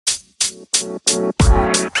What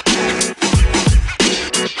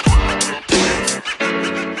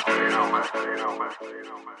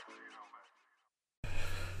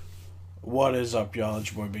is up, y'all?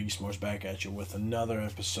 It's your boy Biggie S'mores back at you with another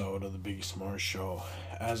episode of the Biggie S'mores Show.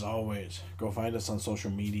 As always, go find us on social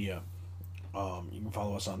media. You can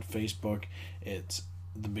follow us on Facebook. It's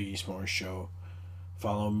the Biggie S'mores Show.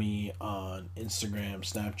 Follow me on Instagram,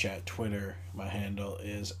 Snapchat, Twitter. My handle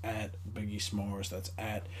is at Biggie S'mores. That's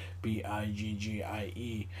at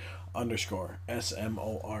BIGGIE underscore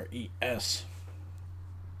SMORES.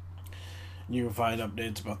 You can find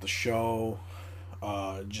updates about the show,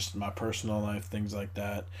 just my personal life, things like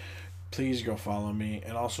that. Please go follow me,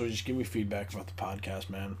 and also just give me feedback about the podcast,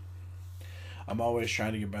 man. I'm always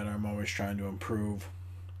trying to get better. I'm always trying to improve.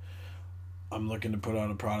 I'm looking to put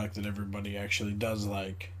out a product that everybody actually does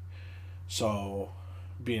like. So,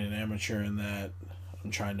 being an amateur in that,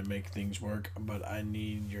 I'm trying to make things work, but I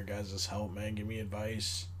need your guys' help, man. Give me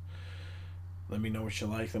advice. Let me know what you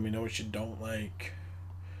like. Let me know what you don't like.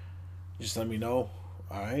 Just let me know.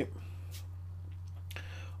 Alright?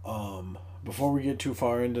 Before we get too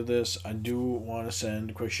far into this, I do want to send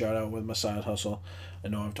a quick shout out with my side hustle. I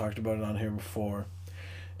know I've talked about it on here before.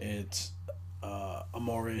 It's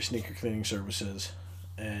Amore Sneaker Cleaning Services,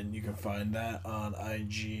 and you can find that on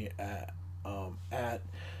IG at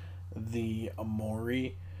the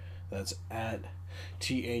Amori. That's at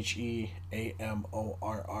TheAmorri.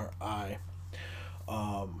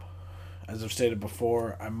 As I've stated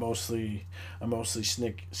before, I mostly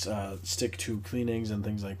stick to cleanings and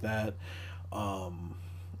things like that. I'm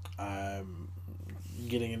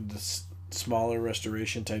getting into smaller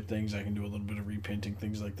restoration type things. I can do a little bit of repainting,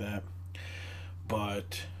 things like that.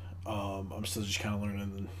 But I'm still just kind of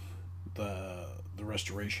learning the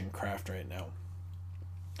restoration craft right now.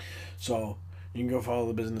 So you can go follow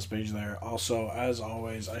the business page there. Also, as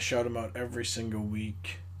always, I shout them out every single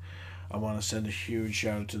week. I want to send a huge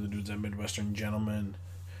shout out to the dudes at Midwestern Gentlemen.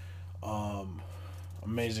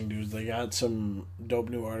 Amazing dudes. They got some dope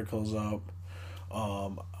new articles up.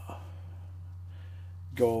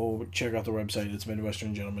 Go check out the website. It's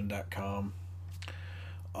MidwesternGentlemen.com.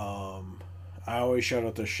 I always shout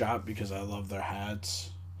out their shop because I love their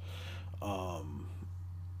hats. I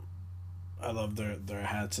love their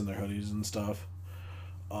hats and their hoodies and stuff.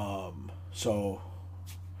 So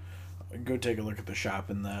go take a look at the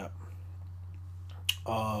shop in that.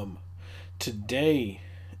 Today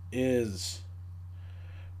is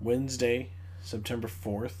Wednesday, September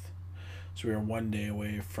 4th. So we are one day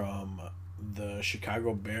away from the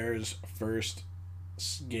Chicago Bears' first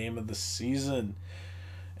game of the season.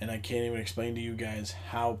 And I can't even explain to you guys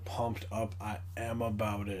how pumped up I am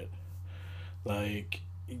about it. Like,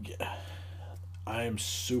 I am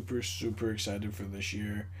super, super excited for this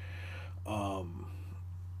year.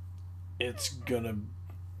 It's gonna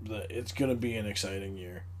be an exciting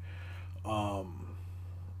year.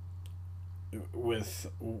 With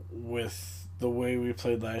the way we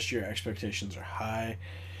played last year, expectations are high,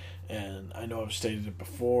 and I know I've stated it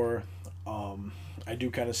before. I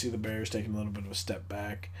do kind of see the Bears taking a little bit of a step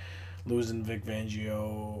back. Losing Vic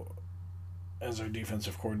Fangio as our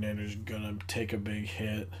defensive coordinator is gonna take a big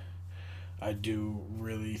hit. I do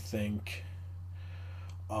really think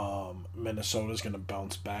Minnesota's gonna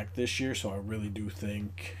bounce back this year, so I really do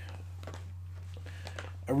think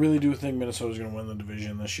Minnesota's going to win the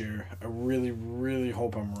division this year. I really, really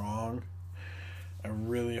hope I'm wrong.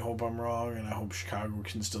 And I hope Chicago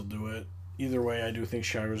can still do it. Either way, I do think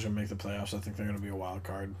Chicago's going to make the playoffs. I think they're going to be a wild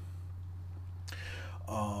card.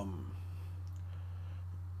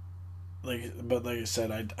 Like I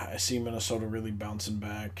said, I see Minnesota really bouncing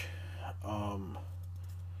back.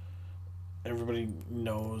 Everybody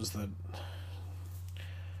knows that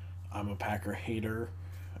I'm a Packer hater.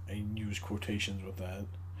 I use quotations with that.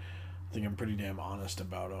 I think I'm pretty damn honest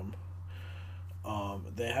about them.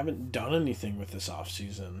 They haven't done anything with this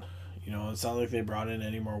offseason. You know, it's not like they brought in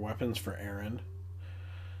any more weapons for Aaron.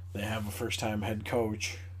 They have a first-time head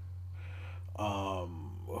coach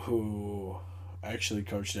who actually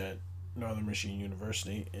coached at Northern Michigan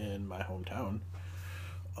University in my hometown.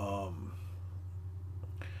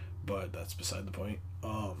 But that's beside the point.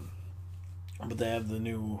 But they have the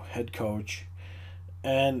new head coach.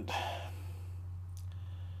 And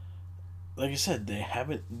like I said, they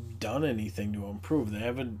haven't done anything to improve. They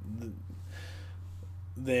have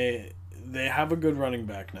a good running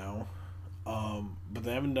back now, but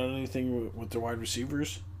they haven't done anything with their wide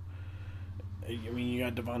receivers. I mean, you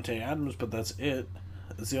got Devontae Adams, but that's it.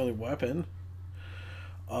 That's the only weapon.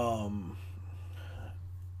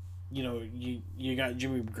 You got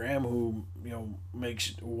Jimmy Graham, who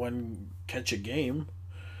makes one catch a game.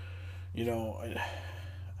 You know,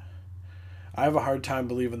 I have a hard time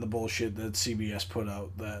believing the bullshit that CBS put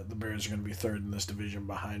out that the Bears are going to be third in this division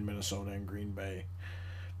behind Minnesota and Green Bay.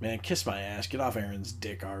 Man, kiss my ass. Get off Aaron's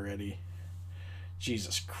dick already.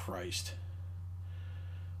 Jesus Christ.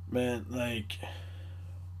 Man, like,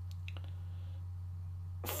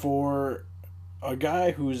 for a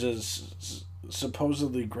guy who's as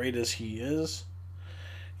supposedly great as he is,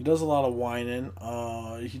 he does a lot of whining.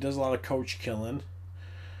 He does a lot of coach killing.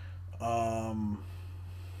 Um,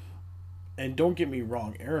 and don't get me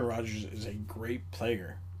wrong, Aaron Rodgers is a great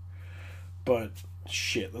player. But,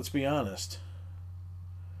 shit, let's be honest.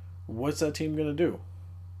 What's that team going to do?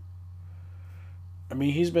 I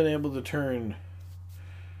mean, he's been able to turn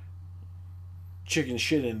chicken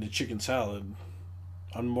shit into chicken salad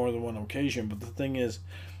on more than one occasion, but the thing is,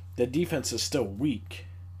 the defense is still weak.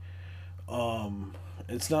 Um,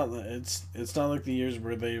 it's not like the years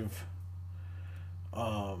where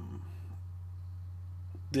um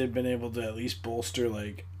they've been able to at least bolster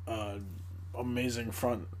like amazing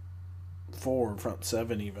front four, front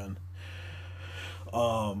seven even.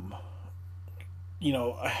 Um, you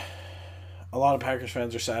know, a lot of Packers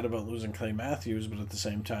fans are sad about losing Clay Matthews, but at the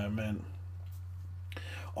same time, man,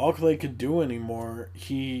 all Clay could do anymore,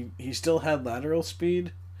 he still had lateral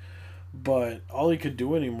speed, but all he could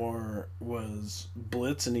do anymore was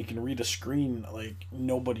blitz, and he can read a screen like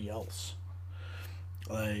nobody else.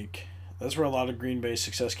 Like, that's where a lot of Green Bay's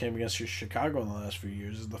success came against Chicago in the last few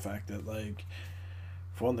years, is the fact that, like,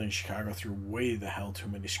 for one thing, Chicago threw way the hell too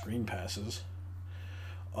many screen passes.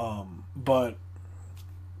 But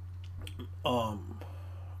um,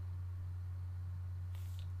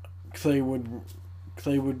 Clay would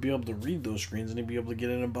Clay would be able to read those screens, and he'd be able to get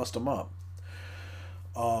in and bust them up.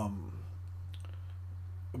 Um,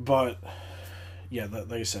 but yeah,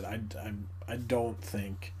 like I said, I don't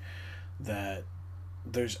think that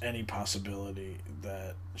there's any possibility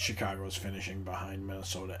that Chicago is finishing behind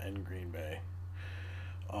Minnesota and Green Bay.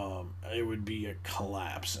 It would be a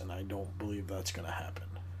collapse, and I don't believe that's going to happen.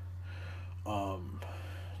 Um,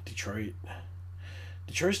 Detroit,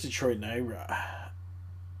 Detroit's Detroit, and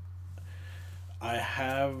I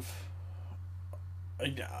have,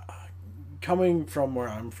 I, coming from where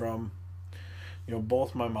I'm from, you know,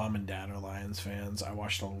 both my mom and dad are Lions fans. I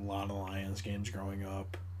watched a lot of Lions games growing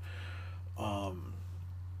up. Um,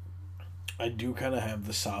 I do kind of have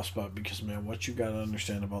the soft spot because, man, what you got to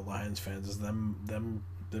understand about Lions fans is them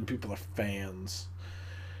people are fans.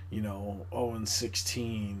 You know,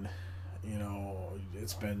 0-16. You know,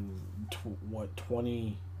 it's been what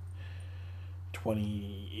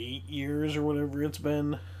 28 years or whatever it's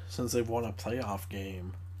been since they've won a playoff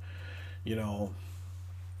game. You know,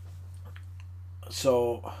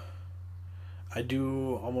 so I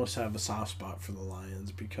do almost have a soft spot for the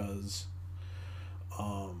Lions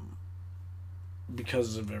um,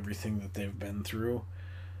 because of everything that they've been through.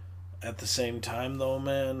 At the same time, though,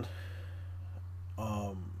 man,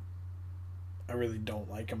 um, I really don't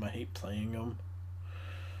like them. I hate playing them.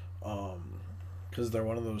 Because they're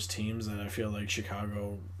one of those teams that I feel like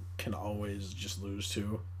Chicago can always just lose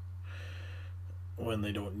to when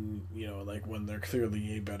they don't, you know, like when they're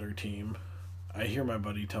clearly a better team. I hear my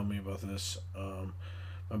buddy tell me about this.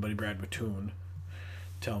 My buddy Brad Batoon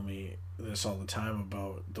tell me this all the time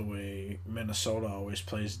about the way Minnesota always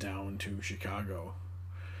plays down to Chicago.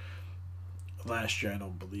 Last year, I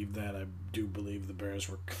don't believe that. I do believe the Bears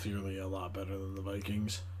were clearly a lot better than the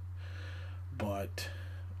Vikings, but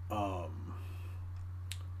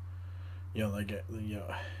you know, like you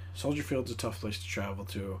know, Soldier Field's a tough place to travel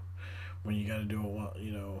to. When you got to do it,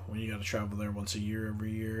 you know, when you got to travel there once a year,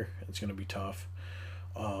 every year, it's gonna be tough.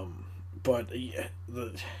 But yeah,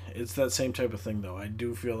 it's that same type of thing, though. I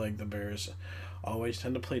do feel like the Bears always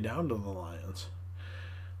tend to play down to the Lions,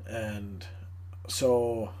 and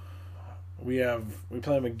so we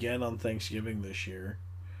play them again on Thanksgiving this year,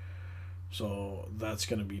 so that's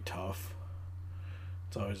gonna be tough.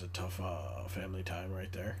 It's always a tough family time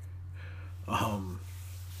right there. Um,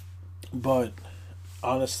 but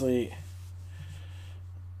honestly,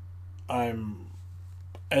 I'm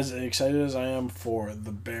as excited as I am for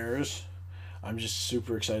the Bears. I'm just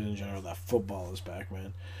super excited in general that football is back,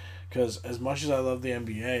 man. Because as much as I love the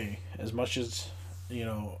NBA, as much as you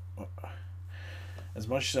know, as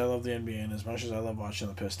much as I love the NBA and as much as I love watching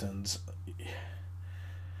the Pistons,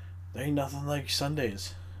 there ain't nothing like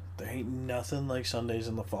Sundays. There ain't nothing like Sundays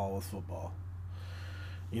in the fall with football.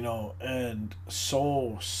 You know, and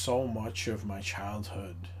so much of my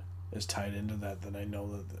childhood is tied into that I know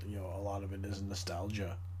that, you know, a lot of it is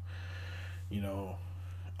nostalgia. You know,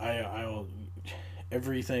 I'll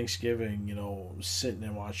every Thanksgiving, you know, sitting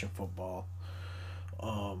and watching football.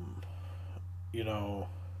 Um, you know,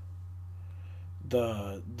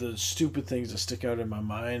 the stupid things that stick out in my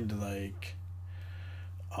mind, like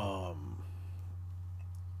um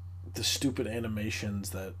the stupid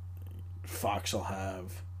animations that Fox will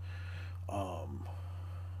have. Um,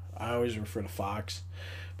 I always refer to Fox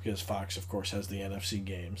because Fox, of course, has the NFC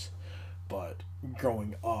games. But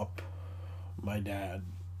growing up, my dad,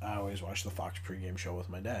 I always watched the Fox pregame show with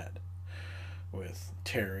my dad, with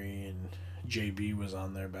Terry, and JB was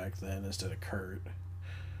on there back then instead of Kurt.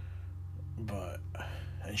 But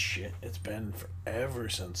and shit, it's been forever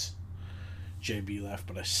since JB left,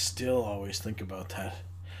 but I still always think about that.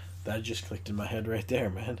 That just clicked in my head right there,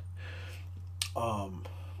 man.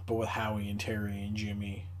 But with Howie and Terry and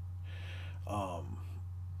Jimmy, um,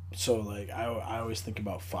 so like I always think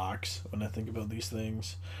about Fox when I think about these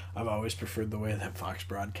things. I've always preferred the way that Fox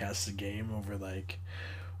broadcasts the game over like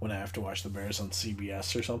when I have to watch the Bears on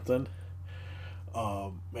CBS or something.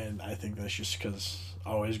 And I think that's just because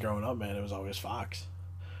always growing up, man, it was always Fox.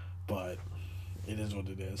 But it is what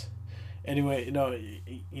it is. Anyway,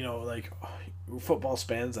 like football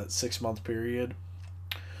spans that 6 month period,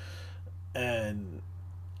 and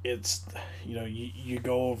it's you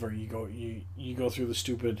go through the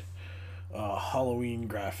stupid Halloween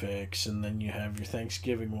graphics, and then you have your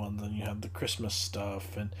Thanksgiving ones, and you have the Christmas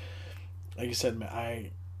stuff, and like I said,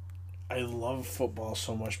 man, I love football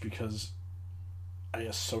so much because I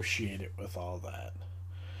associate it with all that.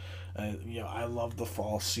 I love the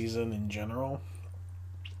fall season in general.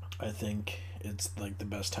 I think it's like the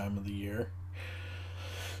best time of the year.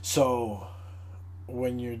 So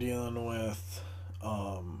when you're dealing with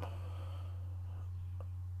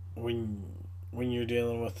when you're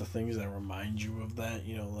dealing with the things that remind you of that,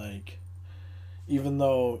 like even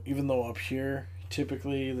though up here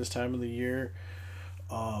typically this time of the year,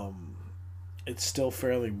 um it's still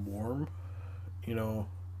fairly warm, you know,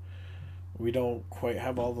 we don't quite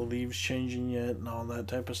have all the leaves changing yet and all that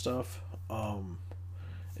type of stuff.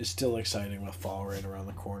 It's still exciting with fall right around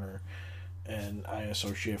the corner, and I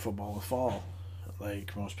associate football with fall,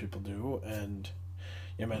 like most people do. And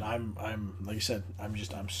yeah, man, I'm like I said,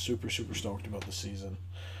 I'm super super stoked about the season.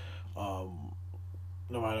 Um,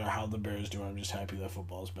 no matter how the Bears do, I'm just happy that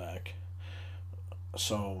football's back.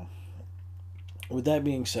 So, with that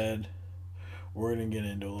being said, we're gonna get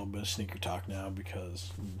into a little bit of sneaker talk now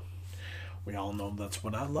because we all know that's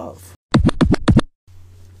what I love.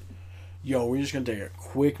 Yo, we're just gonna take a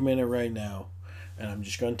quick minute right now, and I'm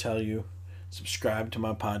just gonna tell you, subscribe to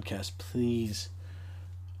my podcast, please.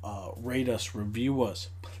 Rate us, review us,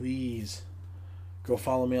 please. Go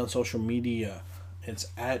follow me on social media. It's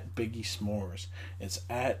at Biggie S'mores. It's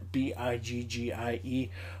at BIGGIE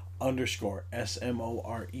underscore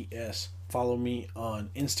SMORES. Follow me on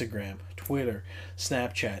Instagram, Twitter,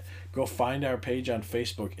 Snapchat. Go find our page on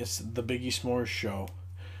Facebook. It's the Biggie S'mores Show.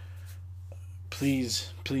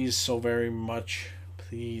 Please, please, so very much,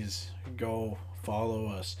 please go follow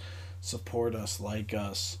us, support us, like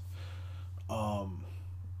us.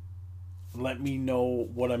 Let me know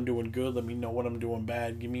what I'm doing good. Let me know what I'm doing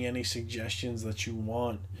bad. Give me any suggestions that you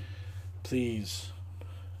want, please.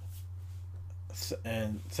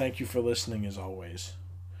 And thank you for listening as always.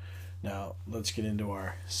 Now, let's get into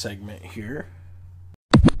our segment here.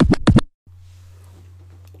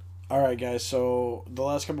 Alright, guys, so the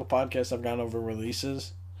last couple podcasts I've gone over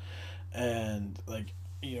releases and,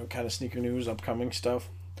 kind of sneaker news, upcoming stuff.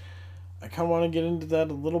 I kind of want to get into that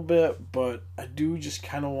a little bit, but I do just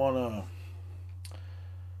kind of want to.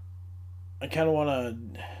 I kind of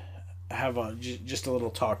want to have just a little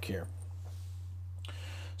talk here.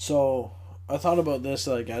 So, I thought about this,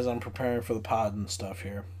 as I'm preparing for the pod and stuff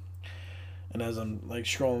here. And as I'm,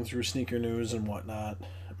 scrolling through sneaker news and whatnot.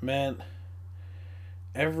 Man,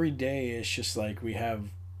 every day it's just we have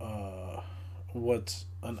what's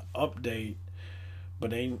an update,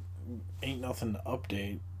 but ain't nothing to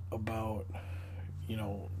update about,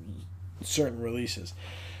 certain releases.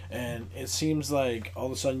 And it seems like all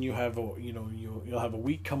of a sudden you have you'll have a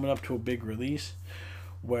week coming up to a big release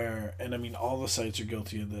where, and I mean all the sites are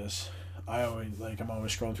guilty of this. I'm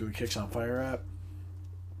always scrolling through the Kicks on Fire app.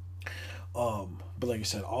 But like I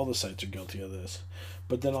said, all the sites are guilty of this.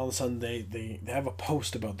 But then all of a sudden they have a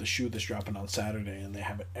post about the shoe that's dropping on Saturday, and they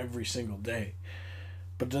have it every single day.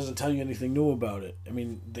 But it doesn't tell you anything new about it. I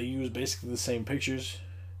mean, they use basically the same pictures.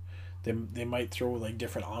 They might throw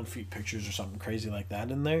different on-feet pictures or something crazy like that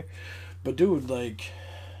in there. But dude,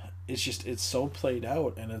 it's so played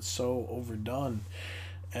out and it's so overdone.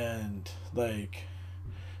 And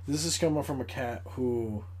this is coming from a cat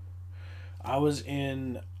who I was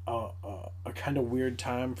in a kind of weird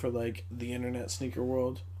time for the internet sneaker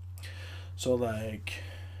world. So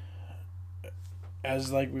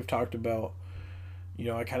as like we've talked about,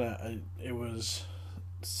 it was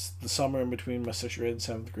the summer in between my sixth grade and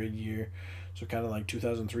seventh grade year, so kind of like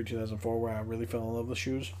 2003, 2004, where I really fell in love with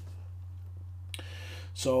shoes.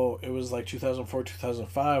 So it was like 2004,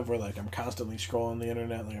 2005, where like I'm constantly scrolling the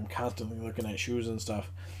internet, like I'm constantly looking at shoes and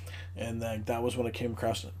stuff, and like that was when I came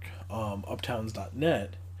across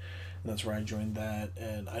uptowns.net, and that's where I joined that.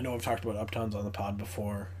 And I know I've talked about Uptowns on the pod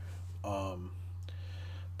before, um,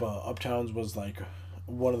 but Uptowns was like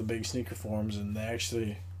one of the big sneaker forums, and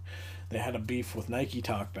they had a beef with Nike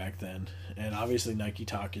Talk back then, and obviously Nike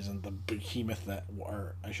Talk isn't the behemoth that,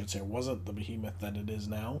 or I should say, wasn't the behemoth that it is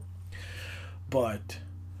now. But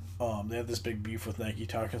they had this big beef with Nike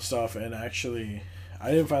Talk and stuff, and actually,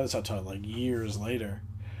 I didn't find this out until like years later.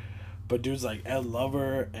 But dudes like Ed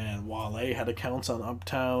Lover and Wale had accounts on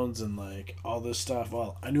Uptowns and like all this stuff.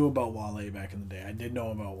 Well, I knew about Wale back in the day. I did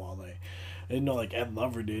know about Wale. I didn't know like Ed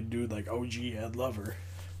Lover did, dude, like OG Ed Lover.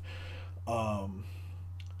 Um,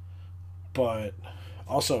 but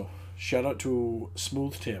also, shout out to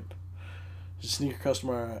Smooth Tip. He's a sneaker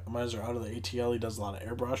customizer out of the ATL. He does a lot of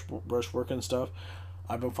airbrush brush work and stuff.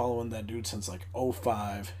 I've been following that dude since like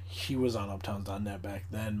 '05. He was on Uptowns.net back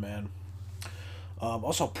then, man.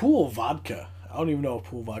 Also, Pool Vodka. I don't even know if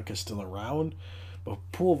Pool Vodka's still around, but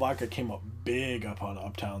Pool Vodka came up big up on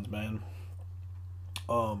Uptowns, man.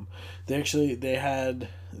 They had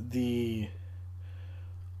the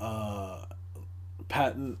uh,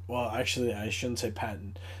 patent. Well, actually, I shouldn't say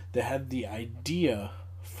patent. They had the idea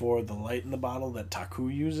for the light in the bottle that Taku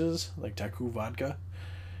uses, like Taku vodka,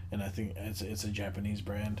 and I think it's a Japanese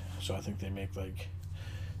brand. So I think they make like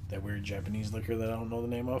that weird Japanese liquor that I don't know the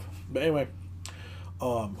name of. But anyway,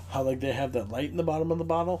 how like they have that light in the bottom of the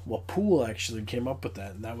bottle. Well, Pool actually came up with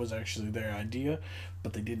that, and that was actually their idea,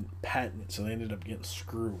 but they didn't patent it, so they ended up getting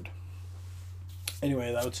screwed.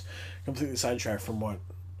 Anyway, that was completely sidetracked from what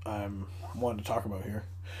I'm wanting to talk about here.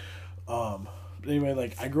 But anyway,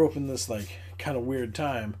 like I grew up in this like kind of weird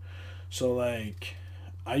time, so like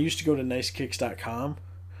I used to go to nicekicks.com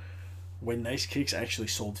when Nice Kicks actually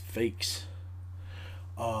sold fakes.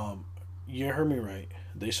 You heard me right.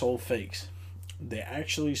 They sold fakes. They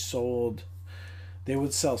actually sold. They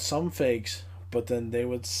would sell some fakes, but then they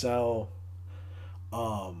would sell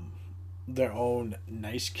their own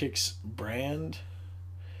Nice Kicks brand.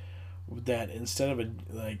 That instead of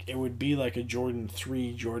it would be like a Jordan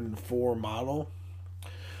 3, Jordan 4 model,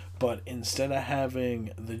 but instead of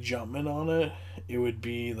having the Jumpman on it, it would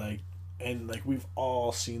be like, and like we've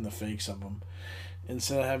all seen the fakes of them.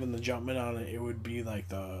 Instead of having the Jumpman on it, it would be like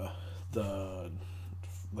the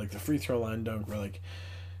like the free throw line dunk where like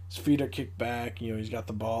his feet are kicked back, he's got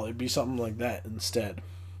the ball. It'd be something like that instead.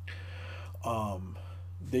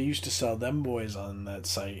 They used to sell them boys on that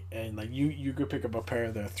site, and like you could pick up a pair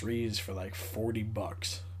of their threes for like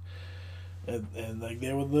 $40. And like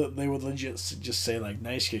they would legit just say like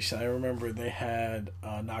Nice Kicks. I remember they had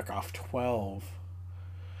knockoff 12.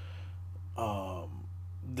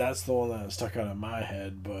 That's the one that stuck out in my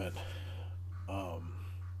head, but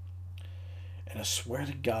and I swear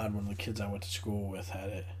to God, one of the kids I went to school with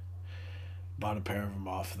had it. Bought a pair of them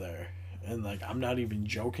off there, and like I'm not even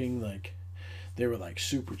joking. Like they were like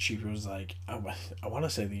super cheap. It was like I want to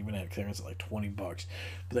say they even had clearance at like $20, but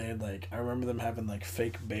they had like I remember them having like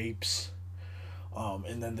fake Bapes,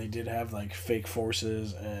 and then they did have like fake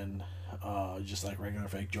Forces and just like regular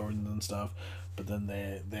fake Jordans and stuff. But then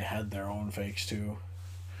they had their own fakes too.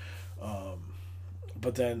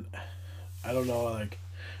 But then I don't know, like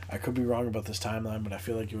I could be wrong about this timeline, but I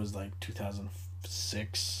feel like it was like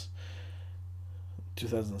 2006,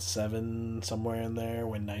 2007, somewhere in there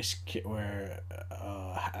when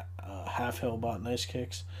Half Hill bought Nice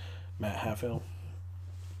Kicks, Matt Halfhill,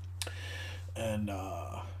 and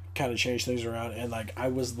kind of changed things around. And like I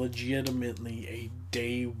was legitimately a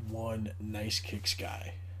day one Nice Kicks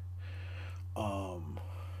guy.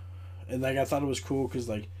 And like I thought it was cool because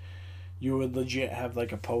like you would legit have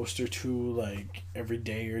like a post or two like every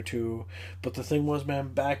day or two. But the thing was, man,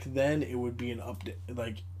 back then it would be an update.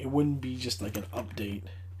 Like it wouldn't be just like an update.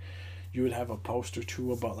 You would have a post or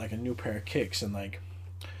two about like a new pair of kicks, and like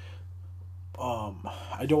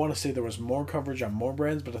I don't want to say there was more coverage on more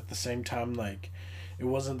brands, but at the same time like it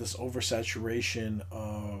wasn't this oversaturation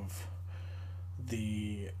of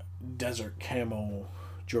the desert camo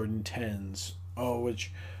Jordan 10s. Oh,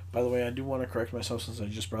 which by the way, I do want to correct myself since I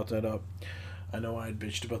just brought that up. I know I had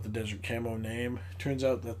bitched about the desert camo name. Turns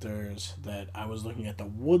out that I was looking at the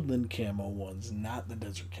woodland camo ones, not the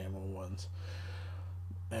desert camo ones.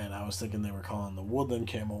 And I was thinking they were calling the woodland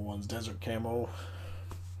camo ones desert camo.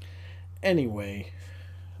 Anyway,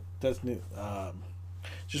 that's new.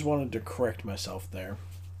 just wanted to correct myself there.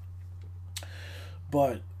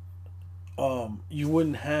 But you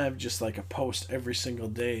wouldn't have just like a post every single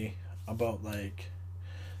day about like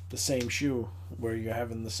the same shoe where you're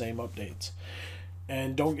having the same updates.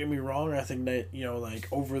 And don't get me wrong, I think that, like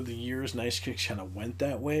over the years, Nice Kicks kind of went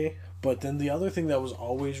that way. But then the other thing that was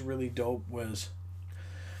always really dope was,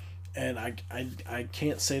 and I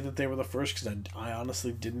can't say that they were the first because I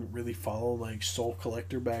honestly didn't really follow like Soul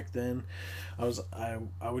Collector back then. I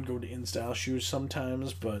would go to InStyle shoes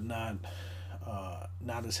sometimes, but not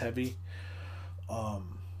as heavy.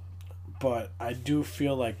 But I do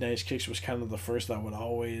feel like Nice Kicks was kind of the first that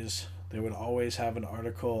they would always have an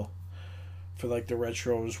article for like the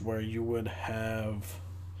retros where you would have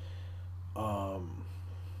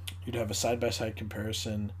you'd have a side by side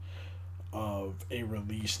comparison of a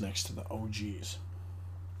release next to the OGs,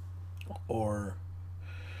 or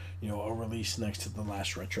a release next to the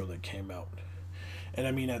last retro that came out. And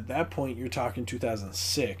I mean, at that point you're talking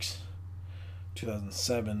 2006,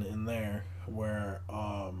 2007 in there, where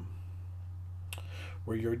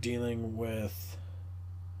you're dealing with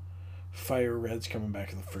Fire Reds coming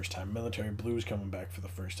back for the first time, Military Blues coming back for the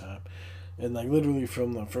first time, and like literally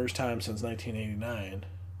from the first time since 1989.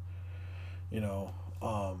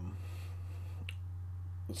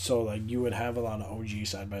 So like you would have a lot of OG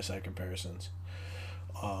side by side comparisons.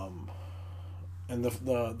 And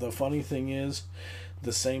the funny thing is,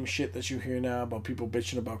 the same shit that you hear now about people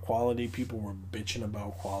bitching about quality, people were bitching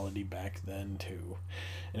about quality back then too.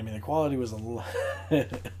 And I mean, the quality was a little.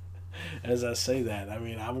 As I say that, I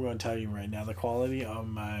mean, I'm going to tell you right now, the quality of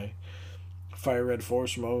my Fire Red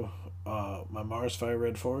Force my Mars Fire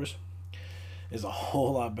Red Force is a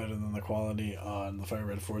whole lot better than the quality on the Fire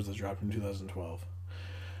Red Force that dropped in 2012.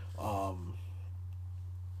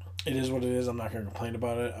 It is what it is. I'm not going to complain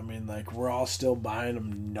about it. I mean, like, we're all still buying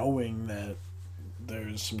them knowing that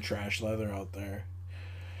there's some trash leather out there.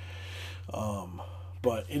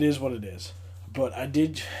 But it is what it is. But I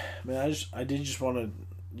did just want to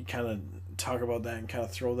kind of talk about that and kind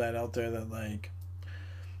of throw that out there, that like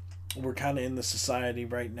we're kind of in the society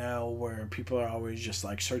right now where people are always just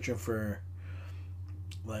like searching for,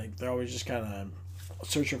 like, they're always just kind of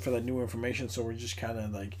searching for that new information, so we're just kind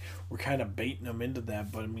of like, we're kind of baiting them into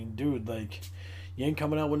that. But I mean, dude, like, you ain't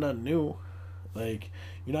coming out with nothing new. Like,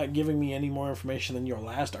 you're not giving me any more information than your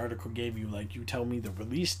last article gave you. Like, you tell me the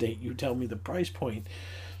release date, you tell me the price point,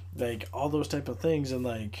 like all those type of things, and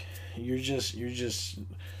like you're just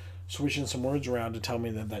switching some words around to tell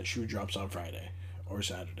me that shoe drops on Friday or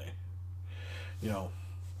Saturday,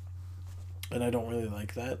 and I don't really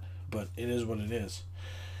like that, but it is what it is.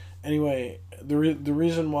 Anyway, the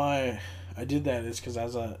reason why I did that is because I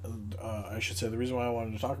should say, the reason why I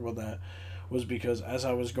wanted to talk about that was because as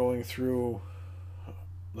I was going through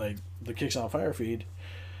like the Kicks on Fire feed,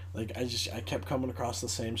 like I kept coming across the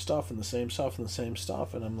same stuff and the same stuff and the same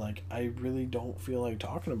stuff, and I'm like, I really don't feel like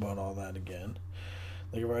talking about all that again.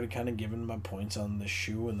 Like, I've already kind of given my points on this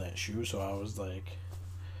shoe and that shoe, so I was like,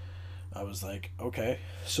 okay.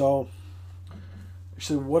 So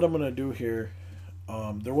actually, what I'm gonna do here,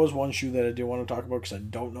 there was one shoe that I did want to talk about because I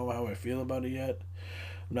don't know how I feel about it yet.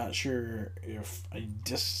 I'm not sure if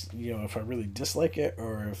if I really dislike it,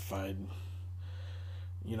 or if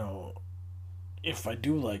if I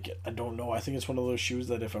do like it. I don't know. I think it's one of those shoes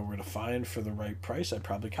that if I were to find for the right price, I'd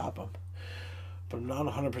probably cop them. But I'm not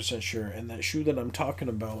 100% sure. And that shoe that I'm talking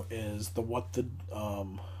about is the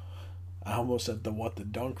I almost said the What the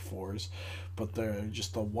Dunk 4s, but they're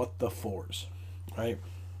just the What the 4s, right?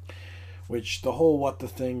 Which the whole What the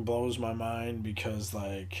thing blows my mind because,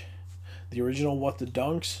 like, the original What the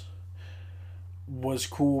Dunks was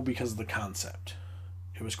cool because of the concept.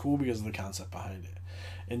 It was cool because of the concept behind it.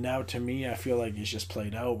 And now, to me, I feel like it's just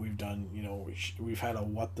played out. We've done, we've had a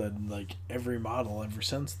What the, like, every model ever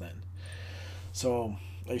since then. So,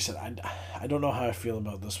 like I said, I don't know how I feel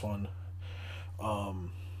about this one.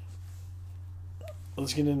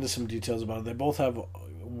 Let's get into some details about it. They both have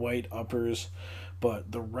white uppers, but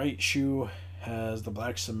the right shoe has the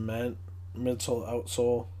black cement midsole,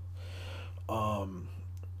 outsole.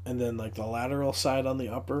 And then, like, the lateral side on the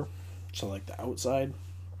upper, so, like, the outside,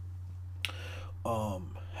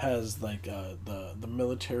 has like the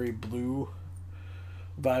military blue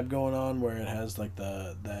vibe going on, where it has like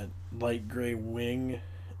that light gray wing,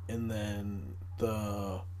 and then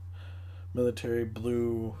the military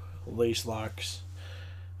blue lace locks.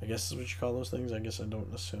 I guess is what you call those things. I guess I don't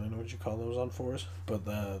necessarily know what you call those on 4s, but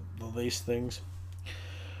the lace things.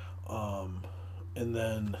 And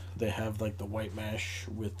then they have like the white mesh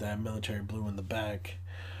with that military blue in the back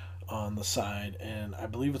on the side, and I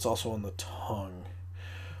believe it's also on the tongue.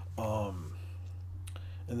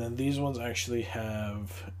 And then these ones actually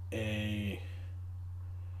have the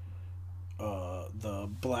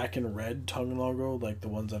black and red tongue logo, like the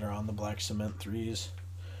ones that are on the black cement threes.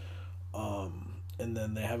 And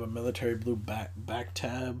then they have a military blue back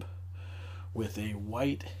tab with a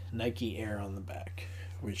white Nike Air on the back,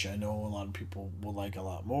 which I know a lot of people will like a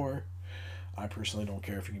lot more. I personally don't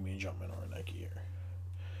care if you give me a Jumpman or a Nike Air.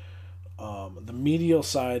 The medial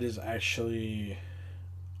side is actually,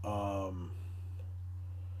 the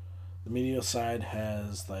medial side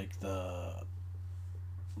has like the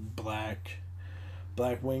black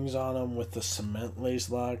wings on them with the cement lace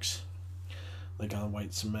locks, like on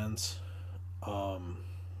white cements.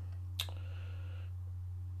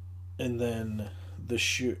 And then the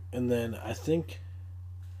shoe, and then I think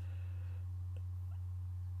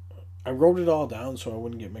I wrote it all down so I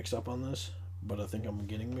wouldn't get mixed up on this, but I think I'm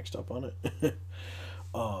getting mixed up on it.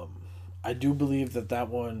 I do believe that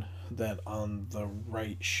one, that on the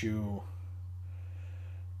right shoe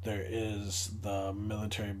there is the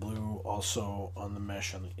military blue also on the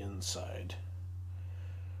mesh on the inside.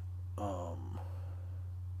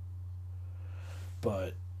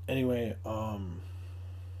 But anyway,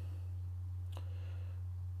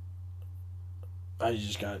 I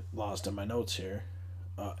just got lost in my notes here.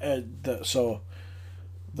 So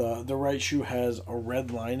the right shoe has a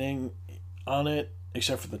red lining on it,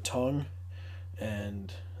 except for the tongue,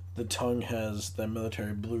 and the tongue has the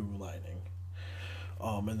military blue lining.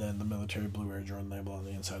 And then the military blue Air Jordan label on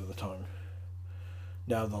the inside of the tongue.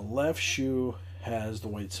 Now the left shoe has the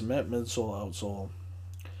white cement midsole, outsole.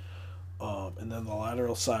 And then the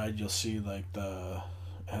lateral side, you'll see like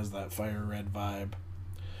has that fire red vibe.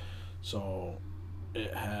 So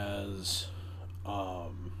it has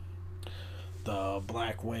the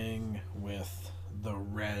black wing with the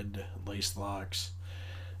red lace locks,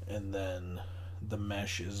 and then the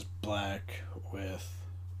mesh is black with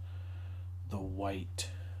the white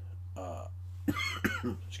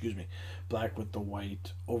excuse me, black with the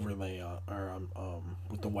white overlay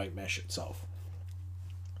with the white mesh itself.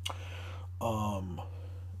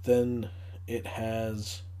 Then it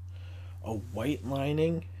has a white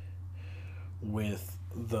lining with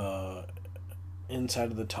the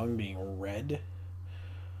inside of the tongue being red.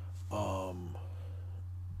 And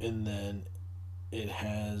then it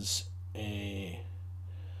has a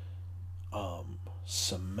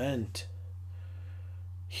cement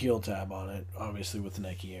heel tab on it, obviously with the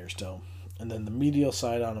Nike Air still. And then the medial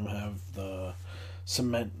side on them have the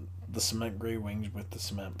cement gray wings with the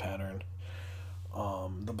cement pattern,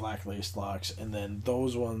 the black lace locks, and then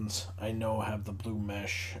those ones I know have the blue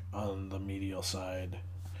mesh on the medial side.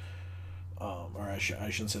 Or I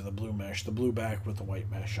shouldn't say the blue mesh, the blue back with the white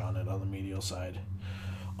mesh on it on the medial side.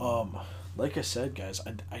 Like I said, guys,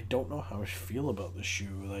 I don't know how I feel about this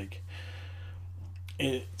shoe. Like,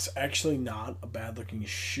 it's actually not a bad looking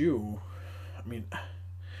shoe. I mean,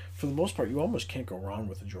 for the most part, you almost can't go wrong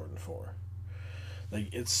with the Jordan 4.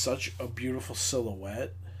 Like, it's such a beautiful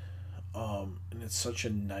silhouette, and it's such a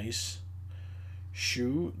nice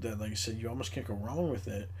shoe that, like I said, you almost can't go wrong with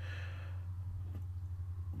it.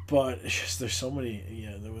 But it's just, there's so many,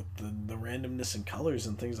 with the randomness in colors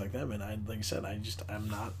and things like that, man. Like I said, I'm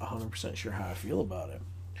not 100% sure how I feel about it.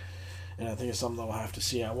 And I think it's something that we'll have to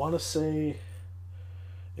see. I want to say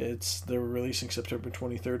they're releasing September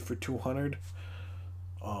 23rd for $200.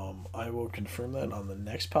 I will confirm that on the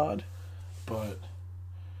next pod. But,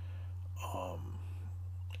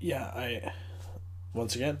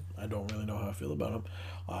 once again, I don't really know how I feel about them.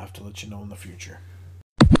 I'll have to let you know in the future.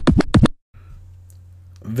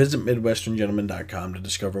 Visit MidwesternGentleman.com to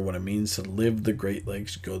discover what it means to live the Great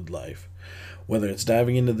Lakes good life. Whether it's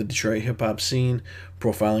diving into the Detroit hip-hop scene,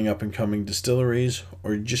 profiling up-and-coming distilleries,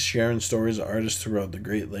 or just sharing stories of artists throughout the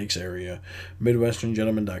Great Lakes area,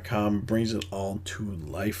 MidwesternGentleman.com brings it all to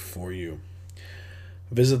life for you.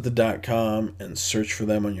 Visit the .com and search for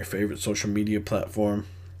them on your favorite social media platform.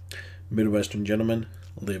 Midwestern Gentlemen,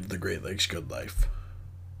 live the Great Lakes good life.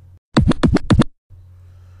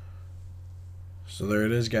 So there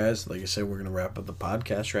it is, guys. Like I said, we're going to wrap up the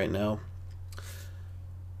podcast right now.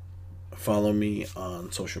 Follow me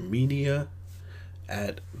on social media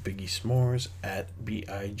at Biggie S'mores, at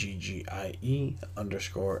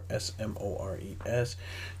BIGGIE_SMORES.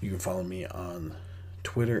 You can follow me on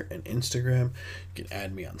Twitter and Instagram. You can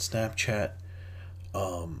add me on Snapchat.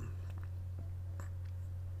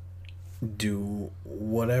 Do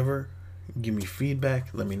whatever. Give me feedback.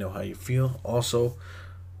 Let me know how you feel. Also,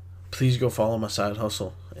 please go follow my side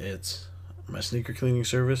hustle. It's my sneaker cleaning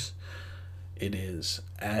service. It is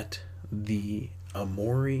at the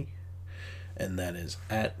Amorri, and that is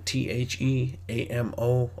at TheAmorri.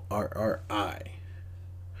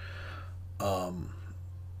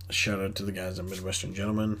 Shout out to the guys at Midwestern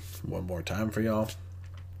Gentlemen one more time for y'all.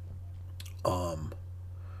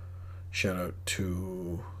 Shout out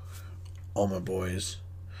to all my boys.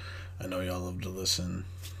 I know y'all love to listen.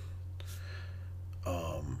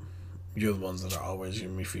 You're the ones that are always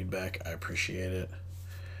giving me feedback. I appreciate it.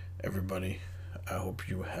 Everybody, I hope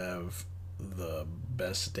you have the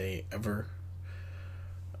best day ever.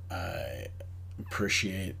 I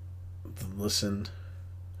appreciate the listen.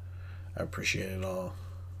 I appreciate it all.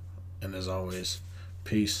 And as always,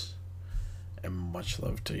 peace and much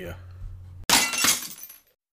love to you.